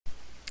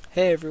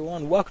Hey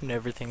everyone, welcome to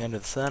Everything Under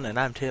the Sun, and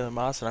I'm Taylor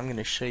Moss, and I'm going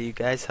to show you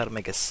guys how to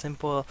make a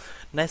simple,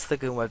 nice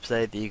looking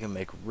website that you can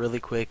make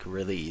really quick,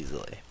 really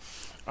easily.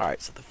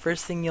 Alright, so the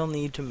first thing you'll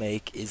need to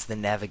make is the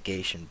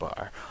navigation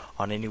bar.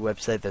 On any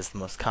website, that's the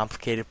most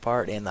complicated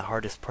part and the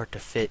hardest part to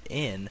fit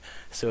in,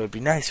 so it'd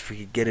be nice if we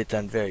could get it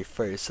done very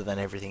first, so then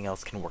everything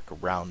else can work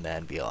around that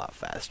and be a lot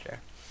faster.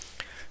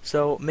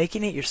 So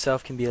making it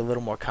yourself can be a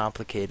little more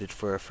complicated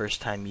for a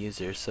first-time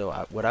user.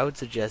 So what I would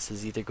suggest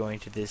is either going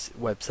to this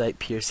website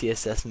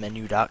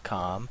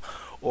pureCSSmenu.com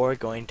or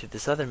going to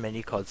this other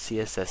menu called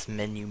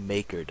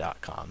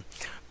CSSMenuMaker.com.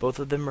 Both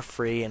of them are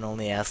free and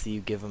only ask that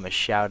you give them a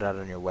shout out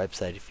on your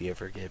website if you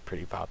ever get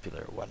pretty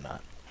popular or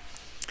whatnot.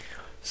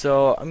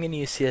 So I'm going to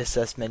use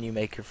CSS Menu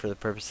Maker for the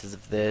purposes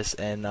of this,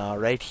 and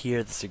right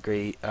here this is a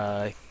great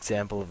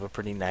example of a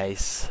pretty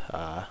nice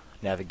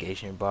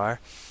navigation bar.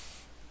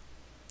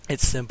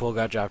 It's simple,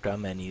 got drop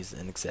down menus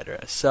and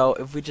etc. So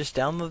if we just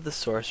download the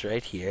source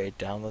right here, it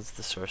downloads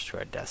the source to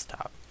our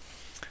desktop.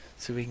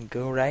 So we can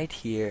go right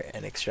here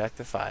and extract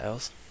the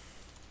files.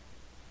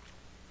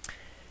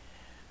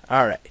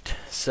 Alright,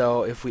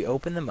 so if we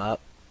open them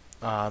up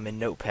in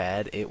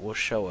Notepad, it will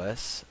show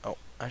us. Oh,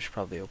 I should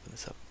probably open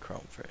this up in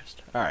Chrome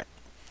first. Alright.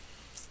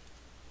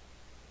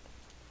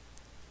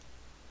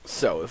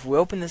 So if we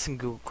open this in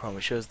Google Chrome,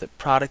 it shows that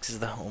products is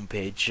the home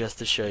page, just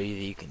to show you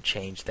that you can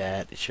change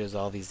that. It shows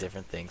all these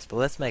different things, but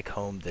let's make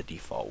home the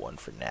default one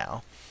for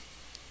now.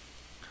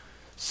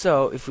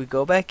 So if we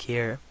go back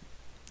here,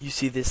 you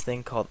see this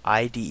thing called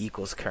ID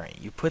equals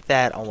current. You put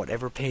that on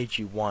whatever page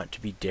you want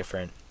to be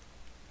different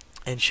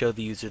and show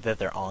the user that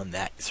they're on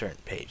that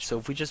certain page. So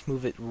if we just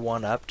move it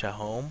one up to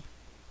home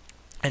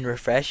and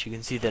refresh, you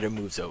can see that it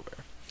moves over.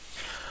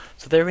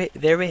 So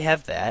there we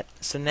have that.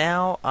 So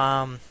now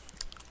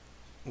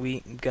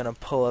we're gonna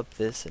pull up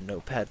this in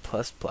Notepad++,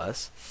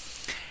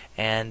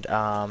 and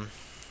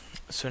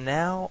so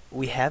now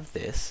we have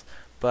this,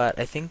 but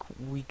I think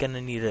we're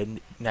gonna need a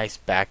nice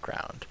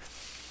background.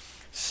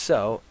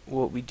 So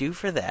what we do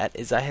for that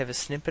is I have a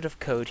snippet of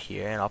code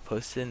here, and I'll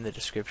post it in the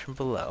description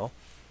below.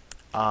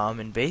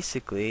 And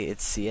basically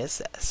it's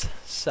CSS.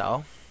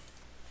 So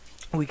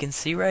we can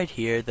see right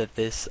here that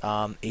this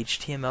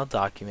HTML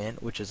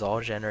document, which is all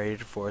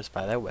generated for us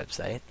by that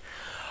website,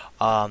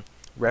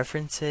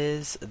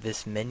 references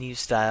this menu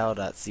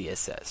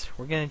style.css.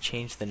 We're going to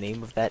change the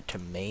name of that to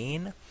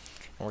main, and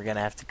we're going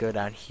to have to go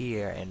down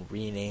here and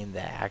rename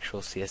the actual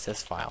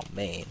CSS file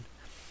main.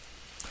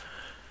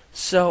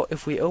 So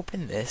if we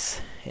open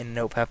this in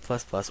Notepad++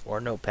 or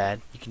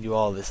Notepad, you can do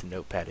all of this in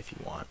Notepad if you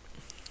want.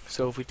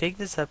 So if we take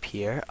this up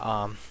here,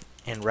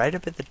 and right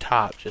up at the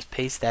top, just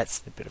paste that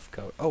snippet of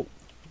code. Oh,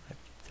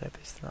 did I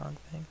paste the wrong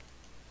thing?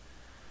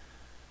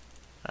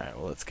 Alright,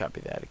 well let's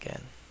copy that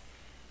again.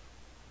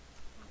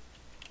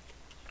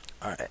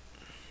 Alright,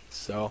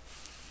 so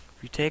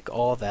if we take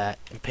all that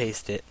and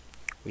paste it,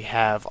 we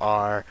have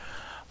our,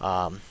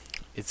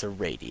 it's a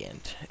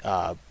radiant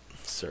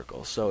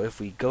circle. So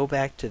if we go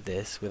back to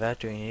this without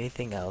doing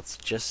anything else,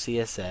 just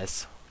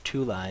CSS,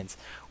 2 lines,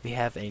 we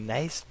have a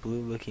nice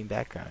blue looking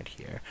background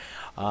here.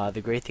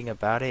 The great thing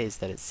about it is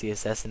that it's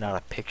CSS and not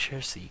a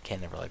picture, so you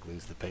can't ever like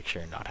lose the picture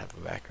and not have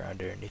a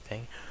background or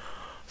anything.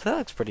 So that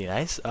looks pretty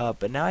nice,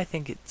 but now I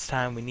think it's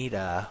time we need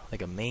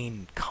like a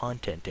main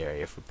content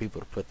area for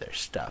people to put their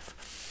stuff.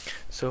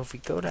 So if we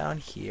go down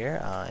here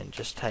and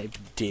just type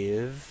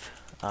div,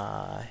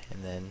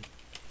 and then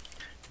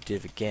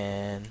div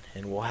again,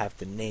 and we'll have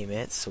to name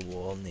it, so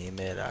we'll name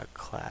it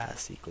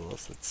class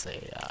equals, let's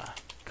say,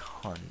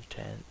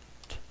 content.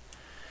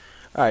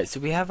 Alright, so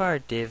we have our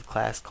div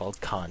class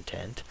called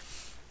content.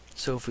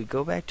 So if we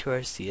go back to our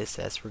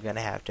CSS, we're going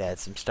to have to add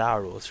some style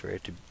rules for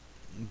it to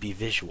be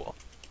visual.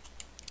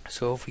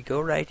 So if we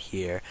go right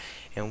here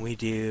and we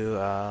do,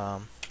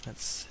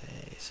 let's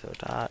say, so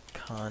dot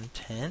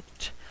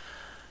content,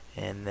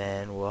 and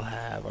then we'll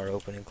have our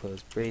open and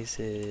close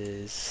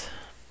braces,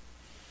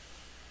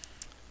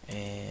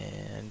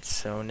 and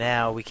so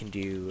now we can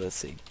do, let's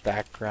say,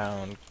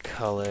 background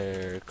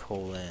color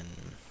colon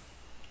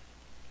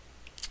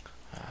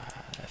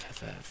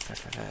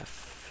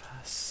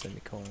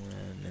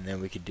semicolon, and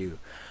then we could do,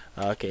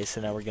 okay, so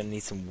now we're going to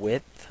need some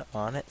width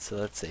on it, so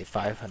let's say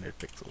 500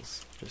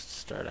 pixels just to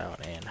start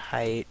out, and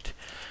height,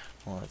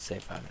 well, let's say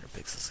 500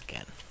 pixels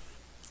again.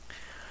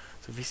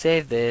 So if we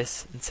save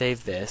this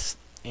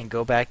and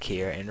go back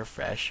here and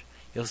refresh,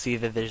 you'll see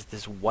that there's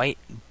this white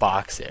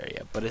box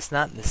area, but it's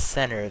not in the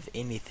center of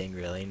anything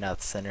really, not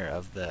the center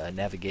of the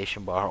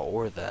navigation bar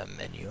or the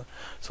menu,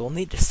 so we'll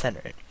need to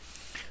center it.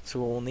 So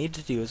what we'll need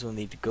to do is we'll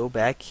need to go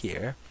back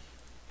here,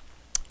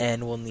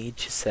 and we'll need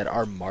to set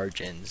our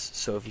margins.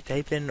 So if you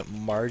type in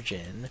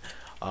margin,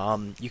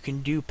 you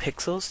can do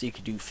pixels, so you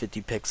could do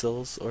 50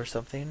 pixels or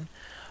something,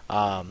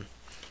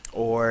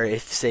 or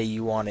if say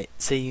you want it,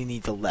 say you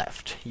need the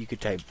left, you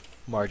could type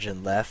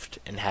margin left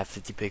and have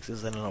 50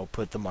 pixels, and it'll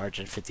put the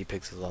margin 50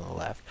 pixels on the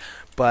left.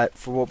 But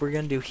for what we're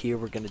going to do here,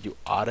 we're going to do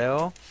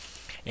auto,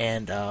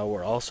 and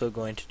we're also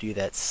going to do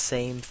that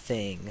same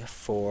thing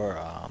for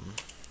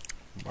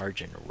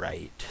margin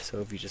right.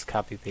 So if you just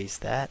copy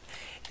paste that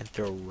and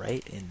throw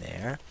right in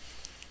there,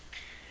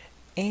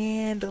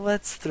 and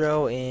let's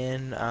throw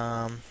in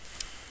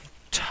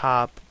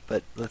top,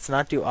 but let's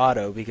not do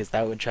auto because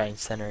that would try and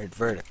center it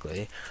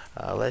vertically.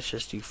 Let's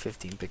just do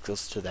 15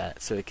 pixels to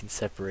that so it can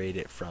separate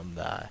it from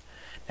the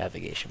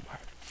navigation bar.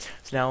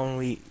 So now when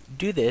we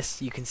do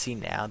this, you can see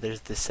now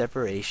there's the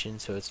separation,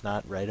 so it's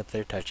not right up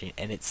there touching,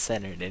 and it's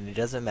centered, and it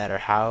doesn't matter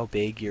how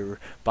big your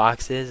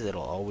box is,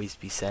 it'll always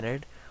be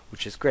centered,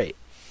 which is great.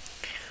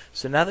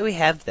 So now that we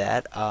have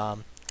that, I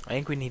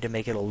think we need to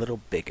make it a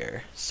little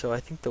bigger. So I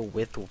think the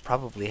width will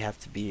probably have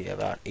to be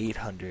about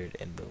 800,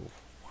 and the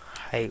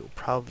height will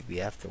probably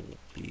have to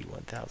be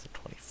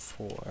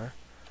 1024.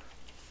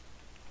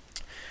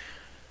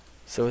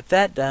 So with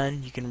that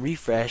done, you can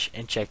refresh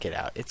and check it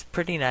out. It's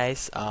pretty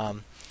nice.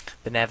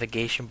 The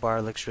navigation bar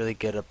looks really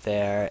good up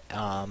there.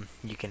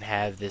 You can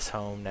have this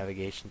home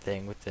navigation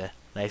thing with the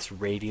nice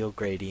radial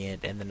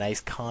gradient and the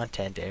nice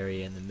content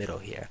area in the middle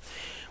here.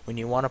 When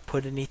you want to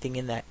put anything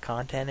in that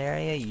content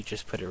area, you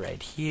just put it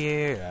right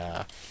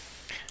here.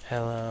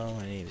 Hello,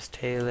 my name is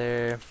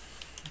Taylor.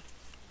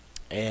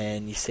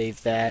 And you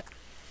save that.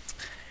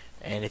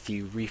 And if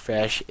you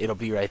refresh, it'll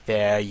be right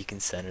there. You can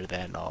center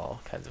that and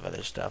all kinds of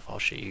other stuff. I'll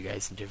show you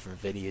guys in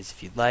different videos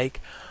if you'd like.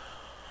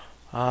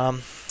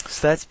 So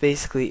that's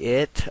basically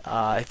it.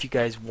 If you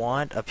guys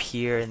want, up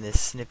here in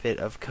this snippet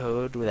of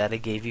code that I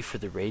gave you for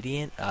the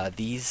gradient,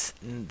 this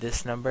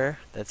number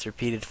that's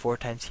repeated 4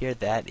 times here,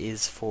 that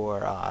is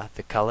for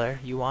the color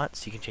you want,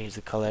 so you can change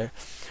the color.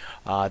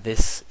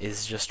 This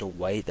is just a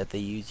white that they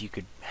use. You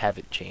could have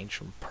it change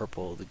from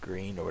purple to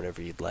green or whatever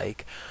you'd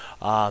like.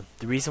 The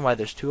reason why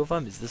there's 2 of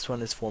them is this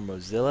one is for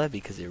Mozilla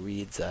because it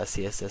reads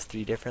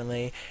CSS3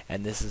 differently,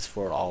 and this is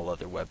for all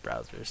other web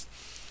browsers.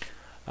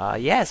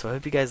 Yeah, so I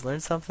hope you guys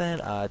learned something.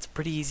 It's a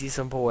pretty easy,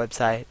 simple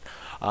website.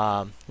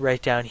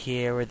 Right down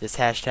here where this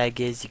hashtag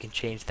is, you can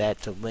change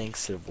that to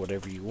links of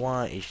whatever you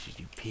want,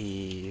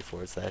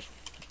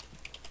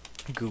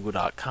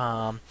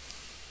 http://google.com,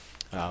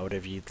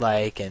 whatever you'd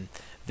like, and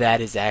that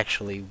is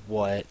actually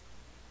what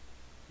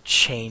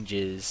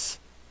changes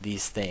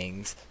these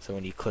things. So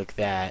when you click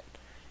that,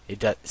 it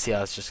does. See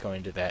how it's just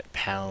going to that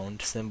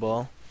pound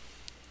symbol?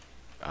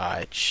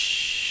 It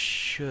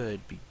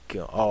should be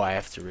oh, I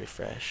have to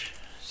refresh.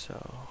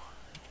 So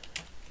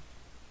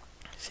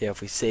see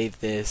if we save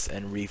this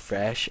and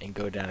refresh and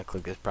go down and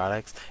click this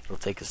products, it'll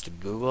take us to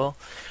Google.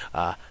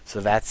 So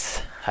that's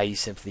how you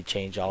simply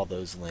change all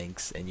those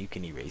links, and you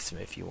can erase them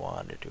if you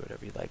want or do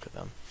whatever you like with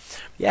them.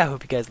 Yeah, I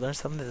hope you guys learned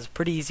something. This is a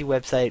pretty easy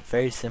website,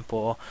 very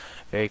simple,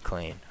 very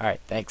clean.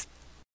 Alright, thanks.